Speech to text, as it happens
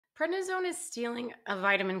Prednisone is stealing a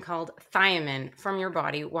vitamin called thiamine from your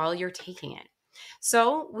body while you're taking it.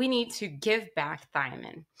 So we need to give back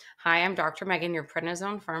thiamine. Hi, I'm Dr. Megan, your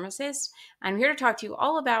prednisone pharmacist. I'm here to talk to you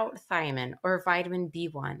all about thiamine or vitamin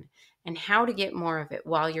B1 and how to get more of it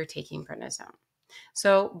while you're taking prednisone.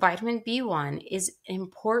 So vitamin B1 is an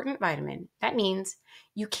important vitamin. That means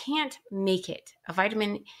you can't make it. A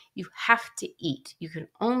vitamin you have to eat. You can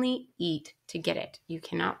only eat to get it. You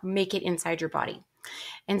cannot make it inside your body.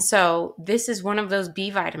 And so this is one of those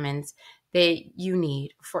B vitamins that you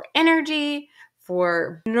need for energy,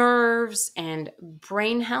 for nerves, and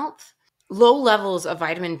brain health. Low levels of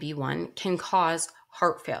vitamin B1 can cause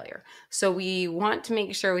heart failure. So we want to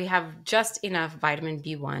make sure we have just enough vitamin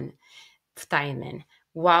B1 thiamine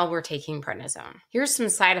while we're taking prednisone. Here's some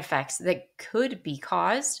side effects that could be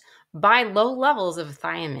caused by low levels of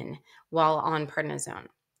thiamine while on prednisone.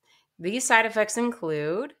 These side effects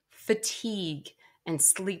include fatigue and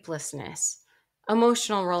sleeplessness,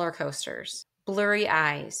 emotional roller coasters, blurry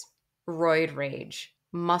eyes, roid rage,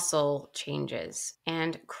 muscle changes,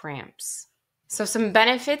 and cramps. So some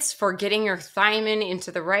benefits for getting your thiamine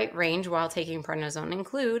into the right range while taking prednisone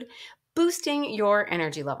include boosting your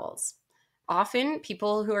energy levels. Often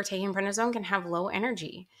people who are taking prednisone can have low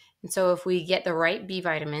energy. And so if we get the right B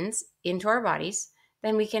vitamins into our bodies,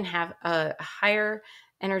 then we can have a higher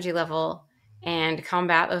energy level and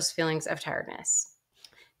combat those feelings of tiredness.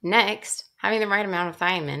 Next, having the right amount of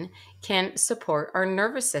thiamine can support our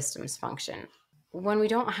nervous system's function. When we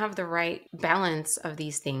don't have the right balance of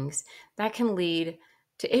these things, that can lead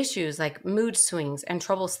to issues like mood swings and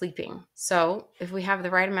trouble sleeping. So if we have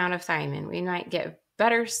the right amount of thiamine, we might get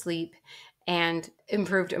better sleep and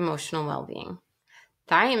improved emotional well-being.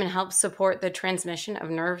 Thiamine helps support the transmission of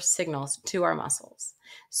nerve signals to our muscles.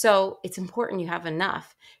 So it's important you have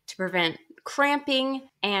enough to prevent cramping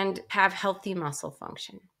and have healthy muscle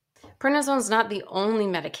function. Prednisone is not the only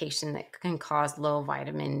medication that can cause low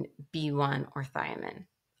vitamin B1 or thiamine.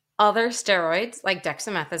 Other steroids like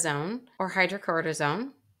dexamethasone or hydrocortisone,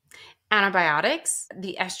 antibiotics,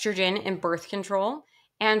 the estrogen in birth control,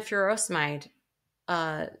 and furosemide,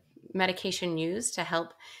 medication used to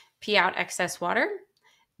help pee out excess water,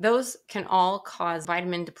 those can all cause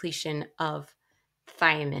vitamin depletion of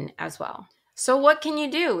thiamine as well. So what can you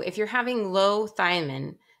do if you're having low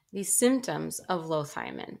thiamine, these symptoms of low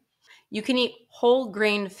thiamine? You can eat whole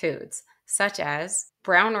grain foods such as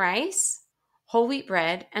brown rice, whole wheat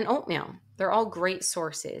bread, and oatmeal. They're all great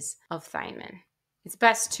sources of thiamine. It's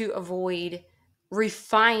best to avoid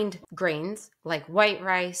refined grains like white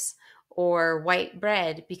rice or white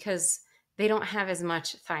bread because they don't have as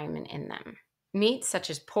much thiamine in them. Meats such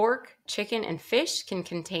as pork, chicken, and fish can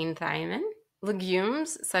contain thiamine.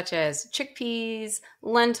 Legumes such as chickpeas,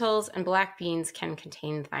 lentils, and black beans can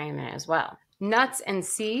contain thiamine as well. Nuts and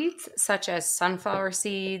seeds such as sunflower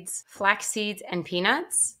seeds, flax seeds, and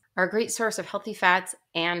peanuts are a great source of healthy fats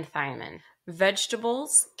and thiamine.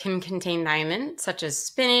 Vegetables can contain thiamine such as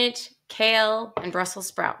spinach, kale, and Brussels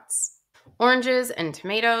sprouts. Oranges and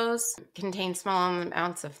tomatoes contain small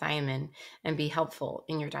amounts of thiamine and be helpful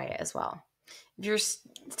in your diet as well. If you're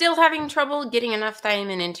still having trouble getting enough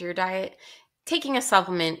thiamine into your diet, taking a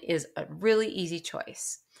supplement is a really easy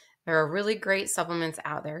choice. There are really great supplements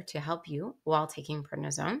out there to help you while taking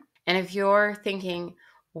prednisone. And if you're thinking,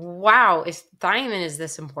 wow, if thiamine is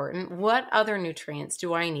this important, what other nutrients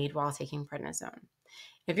do I need while taking prednisone?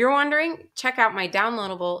 If you're wondering, check out my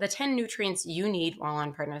downloadable, The 10 Nutrients You Need While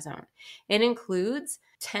on Prednisone. It includes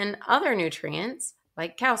 10 other nutrients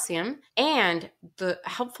like calcium and the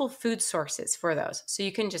helpful food sources for those. So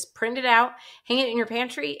you can just print it out, hang it in your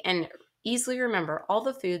pantry, and easily remember all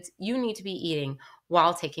the foods you need to be eating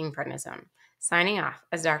while taking prednisone. Signing off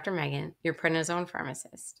as Dr. Megan, your prednisone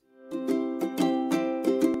pharmacist.